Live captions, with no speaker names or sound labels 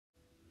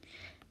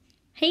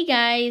Hey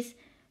guys,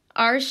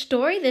 our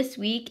story this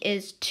week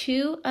is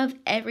Two of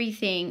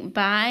Everything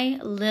by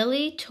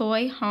Lily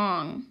Toy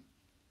Hong.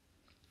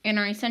 And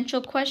our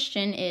essential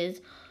question is,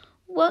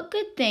 what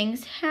good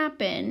things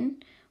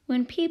happen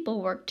when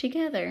people work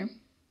together?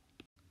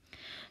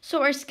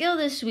 So our skill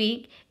this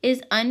week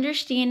is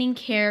understanding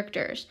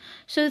characters.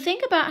 So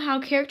think about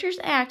how characters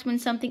act when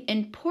something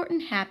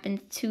important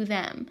happens to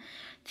them.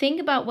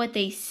 Think about what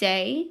they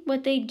say,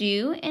 what they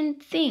do,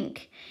 and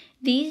think.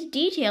 These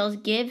details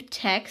give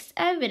text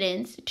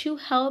evidence to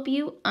help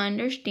you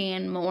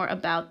understand more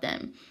about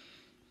them.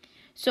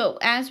 So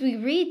as I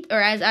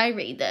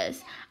read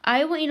this,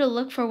 I want you to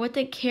look for what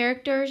the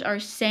characters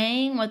are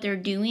saying, what they're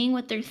doing,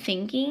 what they're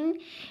thinking,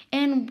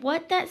 and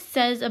what that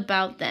says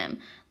about them.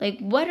 Like,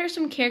 what are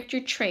some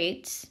character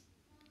traits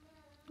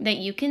that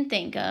you can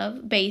think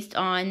of based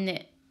on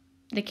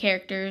the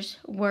characters'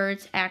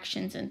 words,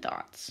 actions, and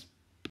thoughts?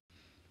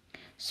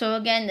 So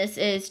again, this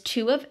is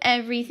Two of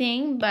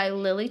Everything by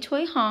Lily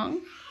Toy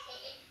Hong.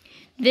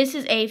 This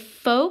is a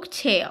folk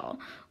tale,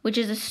 which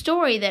is a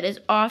story that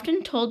is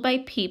often told by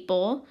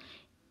people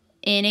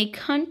in a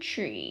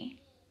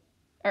country,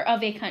 or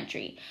of a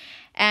country.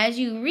 As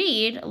you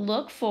read,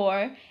 look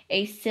for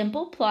a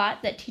simple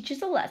plot that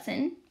teaches a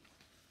lesson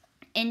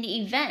and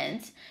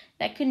events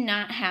that could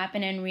not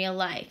happen in real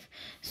life.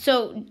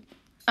 So,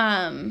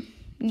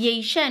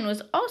 Ye Shen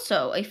was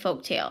also a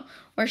folk tale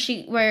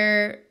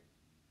where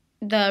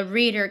the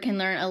reader can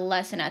learn a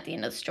lesson at the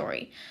end of the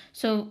story.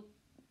 So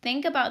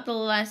think about the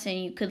lesson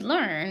you could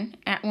learn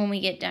when we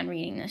get done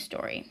reading this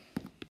story.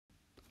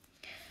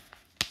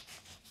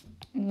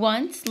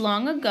 Once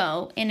long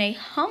ago, in a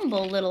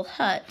humble little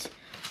hut,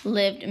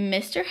 lived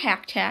Mr.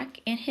 Hacktack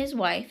and his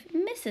wife,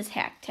 Mrs.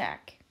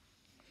 Hacktack.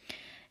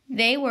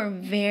 They were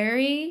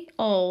very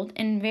old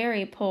and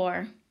very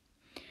poor.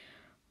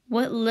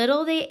 What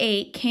little they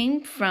ate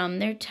came from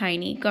their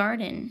tiny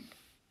garden.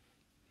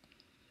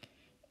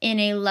 In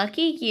a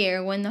lucky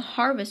year when the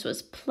harvest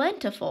was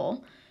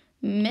plentiful,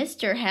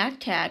 Mr.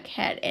 Hacktack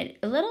had a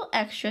little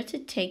extra to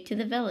take to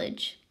the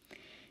village.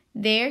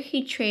 There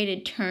he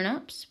traded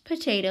turnips,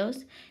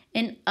 potatoes,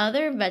 and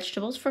other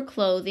vegetables for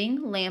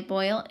clothing, lamp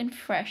oil, and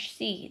fresh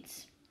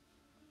seeds.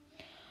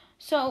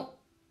 So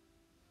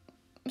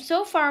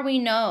far we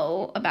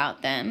know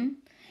about them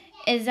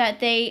is that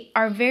they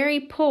are very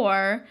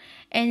poor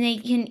and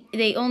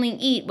they only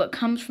eat what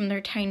comes from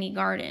their tiny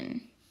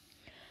garden.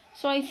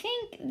 So I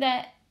think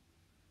that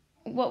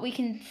what we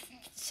can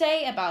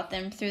say about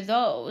them through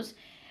those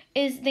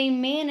is they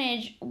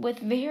manage with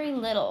very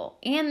little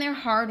and they're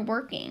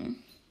hardworking.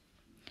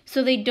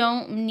 So they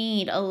don't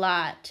need a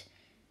lot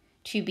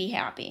to be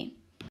happy.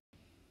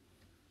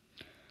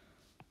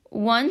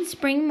 One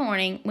spring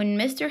morning when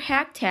Mr.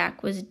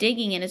 Hacktack was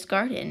digging in his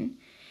garden,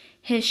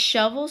 his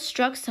shovel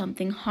struck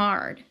something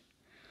hard.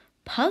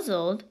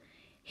 Puzzled,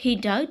 he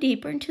dug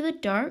deeper into the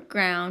dark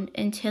ground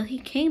until he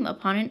came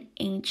upon an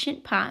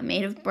ancient pot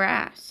made of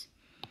brass.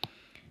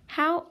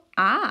 How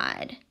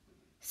odd,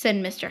 said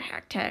Mr.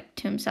 Hacktack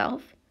to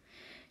himself.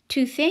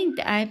 To think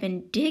that I've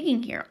been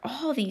digging here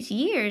all these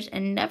years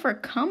and never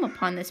come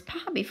upon this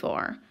pot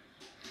before.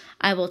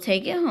 I will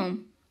take it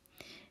home.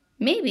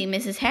 Maybe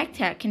Mrs.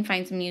 Hacktack can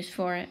find some use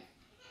for it.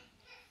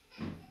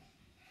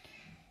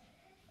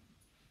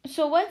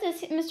 So what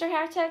does Mr.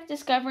 Hacktack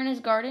discover in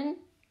his garden?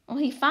 Well,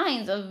 he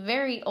finds a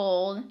very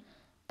old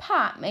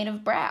pot made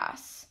of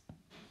brass.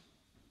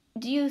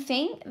 Do you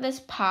think this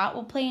pot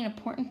will play an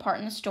important part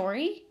in the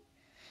story?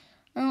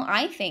 Well,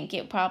 I think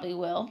it probably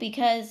will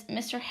because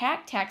Mr.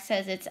 Hacktack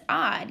says it's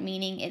odd,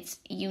 meaning it's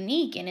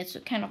unique and it's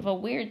kind of a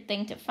weird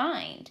thing to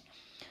find.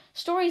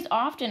 Stories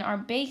often are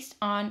based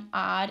on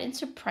odd and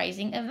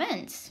surprising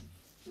events.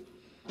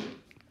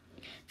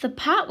 The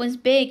pot was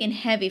big and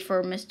heavy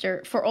for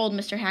old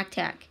Mr.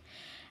 Hacktack.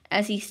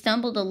 As he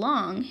stumbled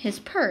along,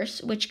 his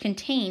purse, which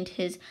contained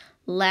his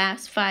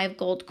last 5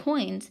 gold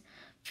coins,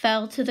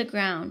 fell to the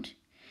ground.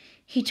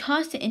 He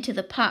tossed it into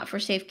the pot for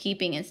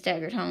safekeeping and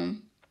staggered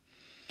home.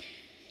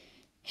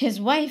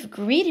 His wife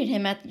greeted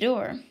him at the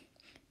door.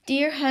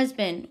 Dear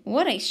husband,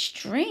 what a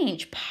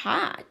strange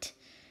pot.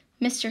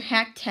 Mr.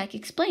 Hacktack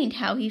explained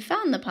how he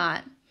found the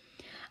pot.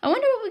 I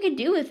wonder what we could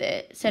do with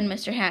it, said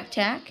Mr.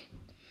 Hacktack.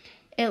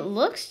 It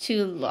looks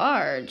too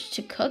large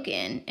to cook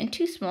in and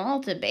too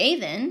small to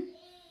bathe in.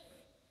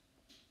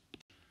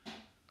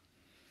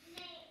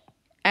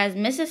 As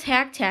Mrs.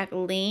 Hacktack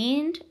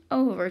leaned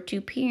over to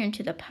peer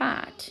into the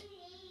pot,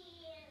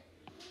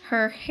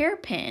 her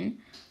hairpin,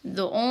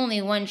 the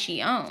only one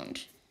she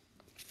owned,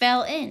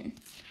 fell in.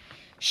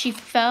 She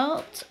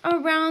felt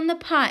around the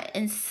pot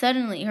and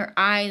suddenly her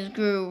eyes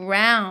grew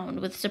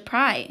round with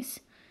surprise.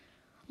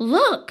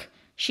 Look,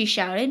 she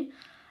shouted,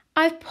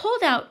 I've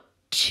pulled out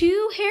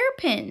 2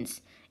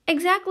 hairpins,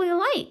 exactly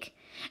alike,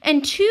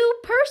 and 2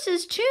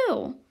 purses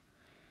too.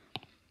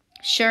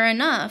 Sure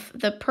enough,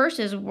 the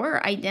purses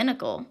were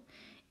identical,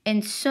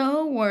 and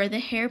so were the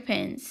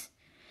hairpins.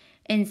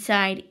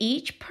 Inside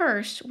each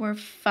purse were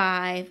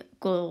 5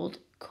 gold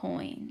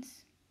coins.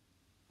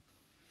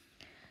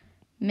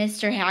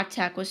 Mr.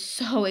 Hack-Tack was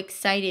so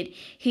excited,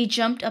 he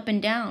jumped up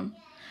and down.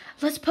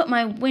 Let's put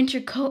my winter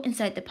coat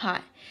inside the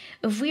pot.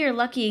 If we are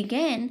lucky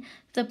again,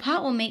 the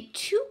pot will make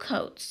 2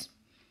 coats.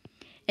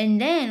 And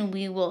then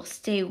we will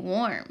stay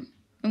warm.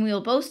 And we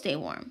will both stay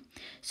warm.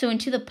 So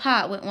into the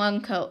pot went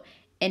 1 coat,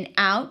 and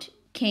out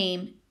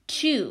came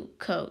 2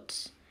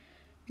 coats.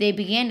 They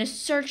began to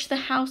search the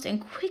house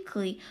and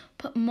quickly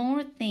put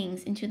more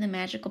things into the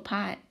magical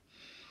pot.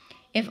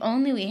 If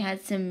only we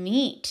had some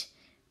meat,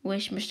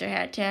 wished Mr.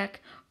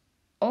 Hack-Tack,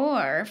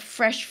 or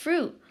fresh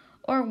fruit,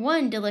 or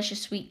 1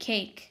 delicious sweet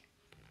cake.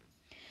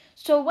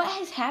 So what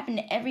has happened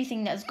to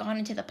everything that's gone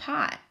into the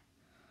pot?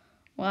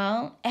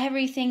 Well,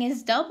 everything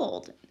is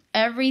doubled.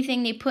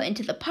 Everything they put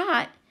into the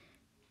pot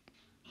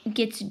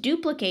gets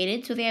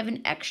duplicated, so they have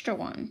an extra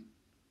one.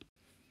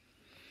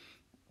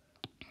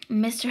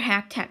 Mr.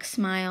 Hack-Tack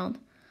smiled.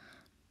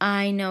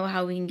 I know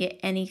how we can get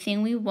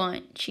anything we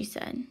want, she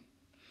said.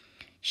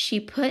 She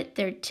put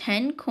their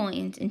 10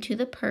 coins into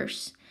the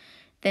purse,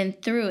 then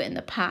threw it in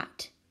the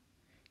pot.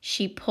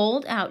 She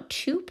pulled out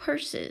 2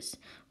 purses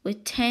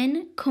with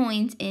 10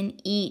 coins in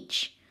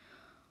each.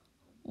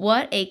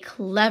 What a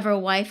clever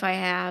wife I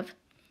have,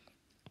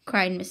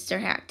 cried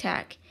Mr.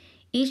 Hack-Tack.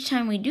 Each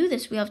time we do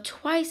this, we have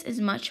twice as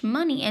much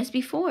money as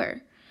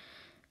before.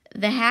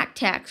 The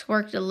Hack-Tacks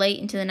worked late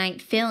into the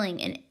night,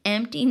 filling and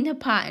emptying the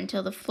pot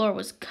until the floor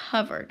was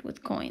covered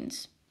with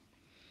coins.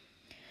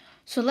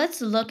 So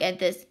let's look at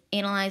this,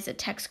 analyze the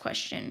text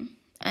question,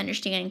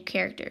 understanding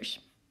characters.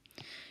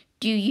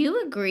 Do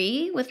you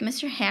agree with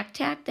Mr.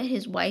 Hack-Tack that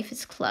his wife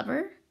is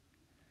clever?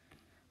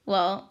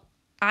 Well,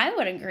 I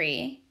would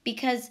agree,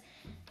 because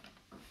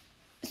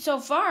so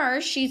far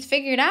she's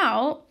figured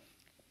out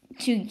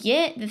to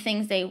get the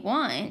things they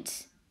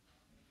want.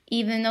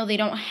 Even though they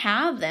don't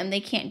have them, they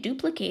can't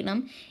duplicate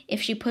them.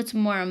 If she puts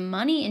more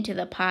money into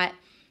the pot,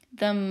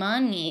 the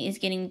money is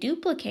getting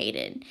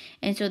duplicated.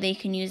 And so they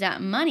can use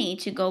that money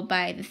to go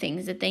buy the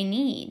things that they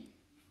need.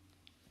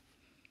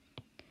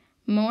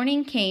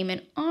 Morning came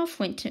and off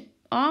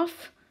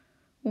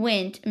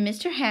went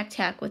Mr.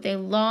 Hack-Tack with a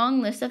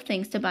long list of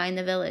things to buy in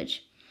the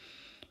village.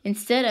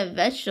 Instead of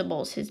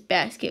vegetables, his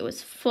basket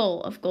was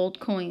full of gold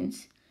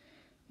coins.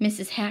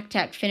 Mrs.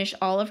 Hack-Tack finished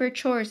all of her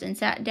chores and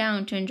sat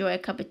down to enjoy a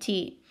cup of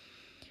tea.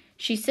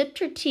 She sipped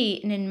her tea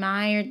and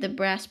admired the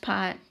brass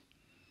pot.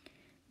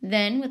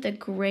 Then, with a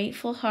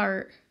grateful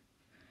heart,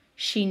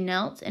 she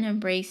knelt and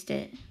embraced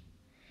it.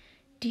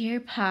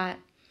 Dear pot,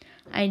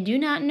 I do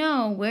not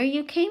know where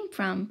you came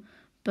from,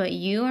 but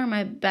you are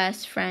my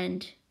best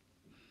friend.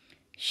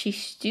 She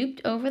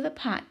stooped over the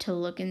pot to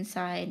look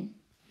inside.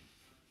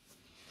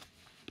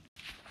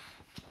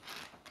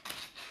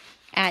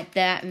 At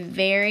that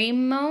very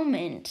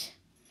moment,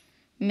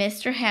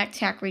 Mr.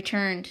 Hack-Tack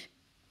returned.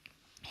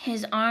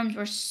 His arms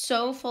were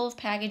so full of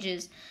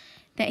packages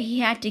that he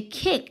had to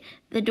kick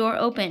the door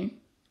open.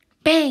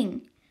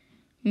 Bang!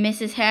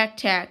 Mrs.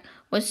 Hack-Tack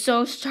was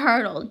so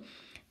startled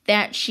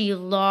that she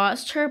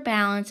lost her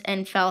balance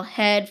and fell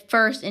head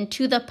first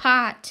into the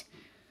pot.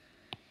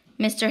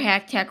 Mr.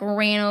 Hack-Tack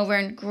ran over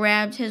and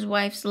grabbed his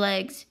wife's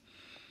legs.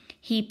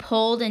 He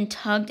pulled and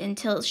tugged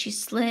until she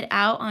slid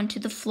out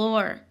onto the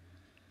floor.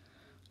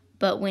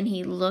 But when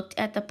he looked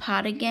at the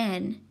pot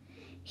again,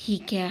 he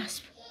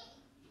gasped.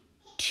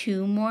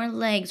 2 more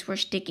legs were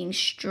sticking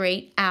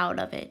straight out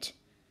of it.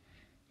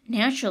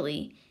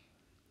 Naturally,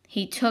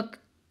 he took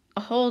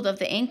a hold of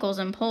the ankles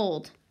and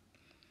pulled.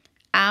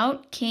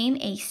 Out came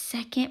a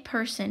second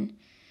person.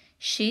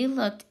 She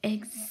looked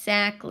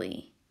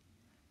exactly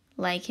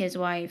like his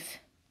wife.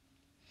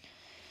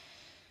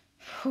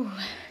 Whew.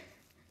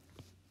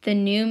 The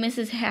new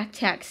Mrs.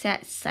 Hack-Tack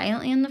sat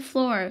silently on the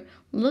floor,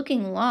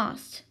 looking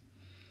lost.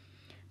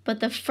 But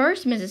the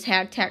first Mrs.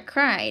 Hack-Tack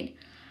cried,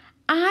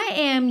 I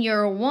am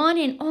your one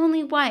and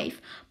only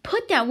wife.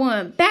 Put that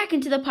woman back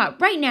into the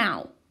pot right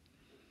now.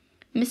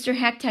 Mr.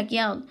 Hack-Tack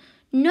yelled,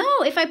 No,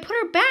 if I put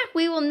her back,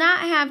 we will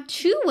not have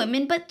 2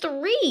 women, but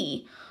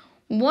 3.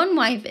 1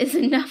 wife is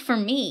enough for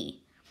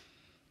me.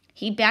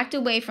 He backed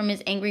away from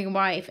his angry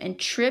wife and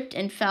tripped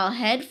and fell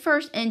head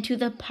first into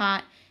the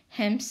pot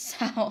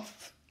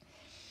himself.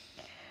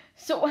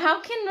 So how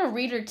can the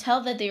reader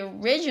tell that the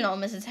original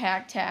Mrs.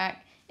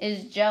 Hack-Tack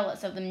is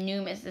jealous of the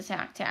new Mrs.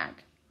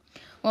 Hack-Tack?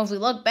 Well, if we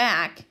look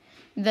back,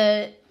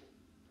 the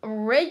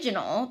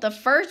original, the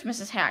first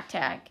Mrs.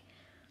 Hack-Tack,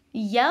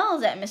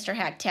 yells at Mr.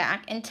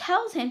 Hack-Tack and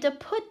tells him to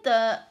put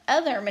the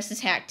other Mrs.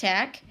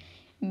 Hack-Tack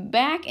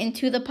back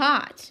into the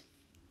pot.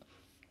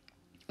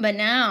 But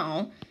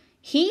now,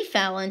 he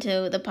fell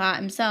into the pot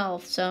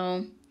himself,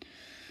 so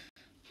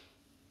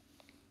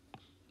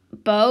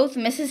both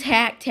Mrs.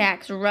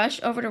 Hack-Tacks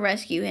rushed over to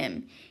rescue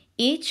him.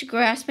 Each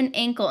grasped an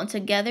ankle, and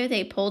together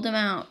they pulled him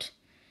out.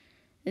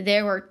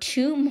 There were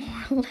 2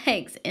 more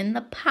legs in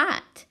the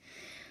pot,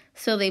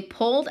 so they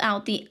pulled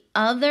out the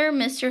other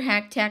Mr.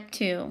 Hack-Tack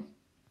too.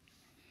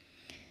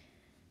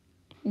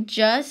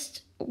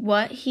 Just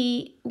what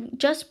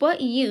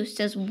use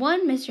does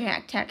one Mr.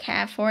 Hack-Tack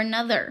have for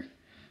another?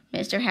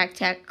 Mr.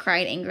 Hack-Tack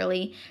cried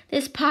angrily.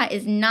 "This pot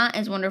is not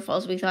as wonderful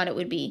as we thought it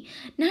would be.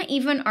 Now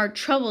even our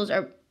troubles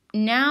are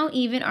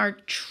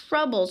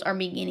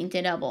beginning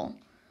to double."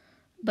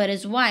 But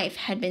his wife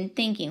had been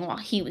thinking while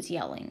he was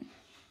yelling.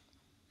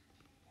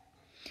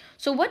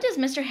 So what does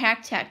Mr.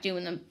 Hack-Tack do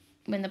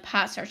when the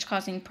pot starts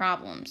causing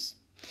problems?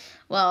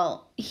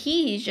 Well,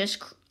 he's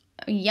just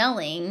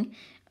yelling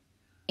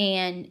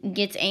and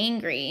gets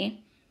angry.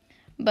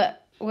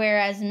 But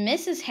whereas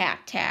Mrs.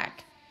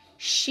 Hack-Tack,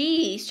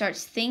 she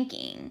starts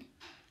thinking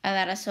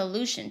about a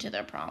solution to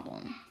their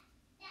problem.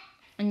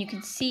 And you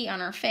can see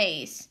on her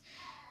face,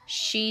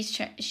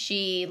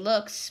 she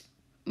looks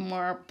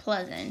more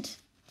pleasant.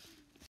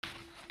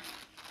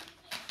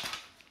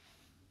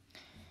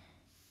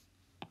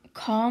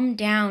 "Calm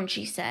down,"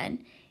 she said.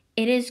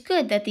 "It is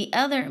good that the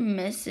other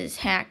Mrs.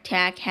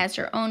 Hack-Tack has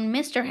her own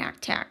Mr.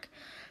 Hack-Tack.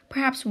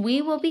 Perhaps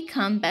we will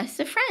become best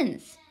of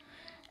friends.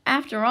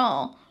 After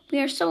all, we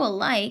are so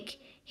alike.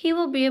 He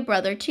will be a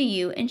brother to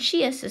you and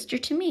she a sister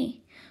to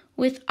me.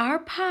 With our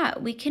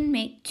pot, we can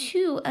make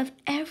 2 of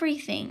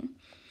everything.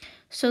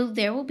 So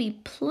there will be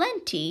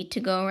plenty to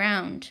go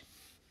around."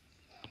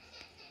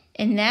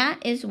 And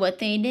that is what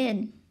they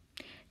did.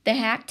 The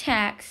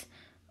Hack-Tacks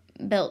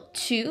built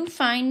 2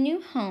 fine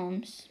new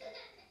homes.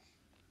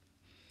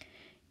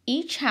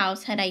 Each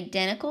house had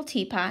identical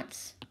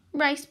teapots,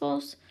 rice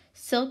bowls,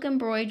 silk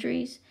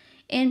embroideries,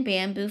 and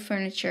bamboo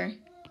furniture.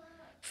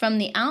 From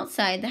the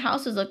outside, the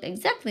houses looked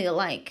exactly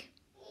alike.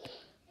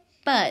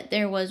 But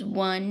there was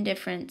one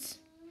difference.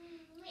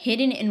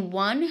 Hidden in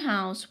one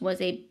house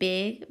was a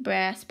big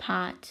brass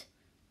pot.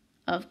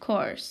 Of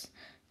course,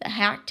 the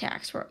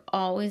Hack-Tacks were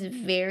always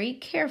very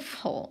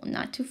careful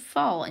not to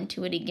fall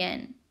into it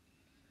again.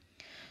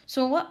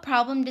 So what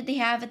problem did they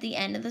have at the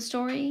end of the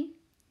story?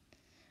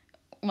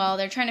 Well,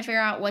 they're trying to figure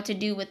out what to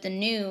do with the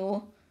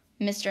new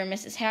Mr. and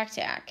Mrs.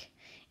 Hack-Tack.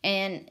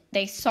 And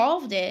they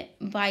solved it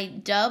by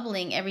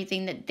doubling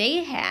everything that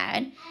they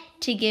had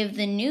to give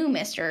the new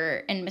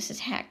Mr. and Mrs.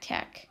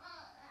 Hack-Tack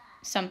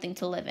something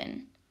to live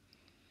in.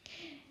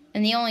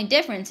 And the only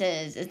difference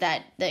is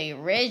that the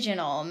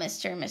original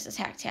Mr. and Mrs.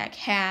 Hack-Tack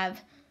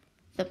have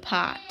the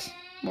pot,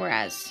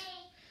 whereas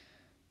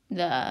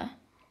the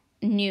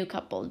new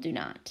couple do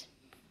not.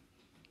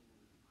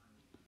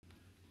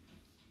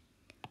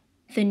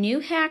 The new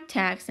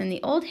Hack-Tacks and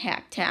the old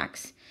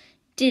Hack-Tacks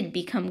did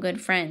become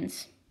good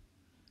friends.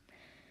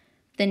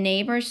 The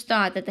neighbors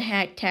thought that the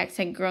Hack-Tacks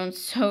had grown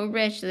so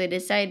rich that they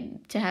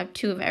decided to have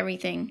 2 of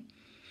everything,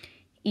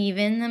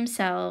 even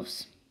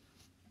themselves.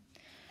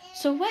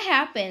 So what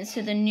happens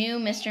to the new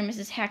Mr. and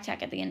Mrs.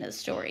 Hack-Tack at the end of the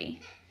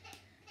story?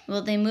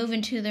 Well, they move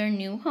into their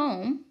new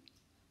home.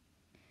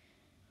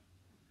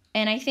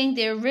 And I think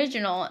the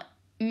original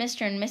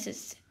Mr. and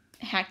Mrs.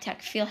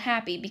 Hack-Tack feel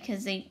happy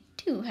because they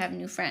do have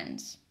new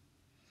friends.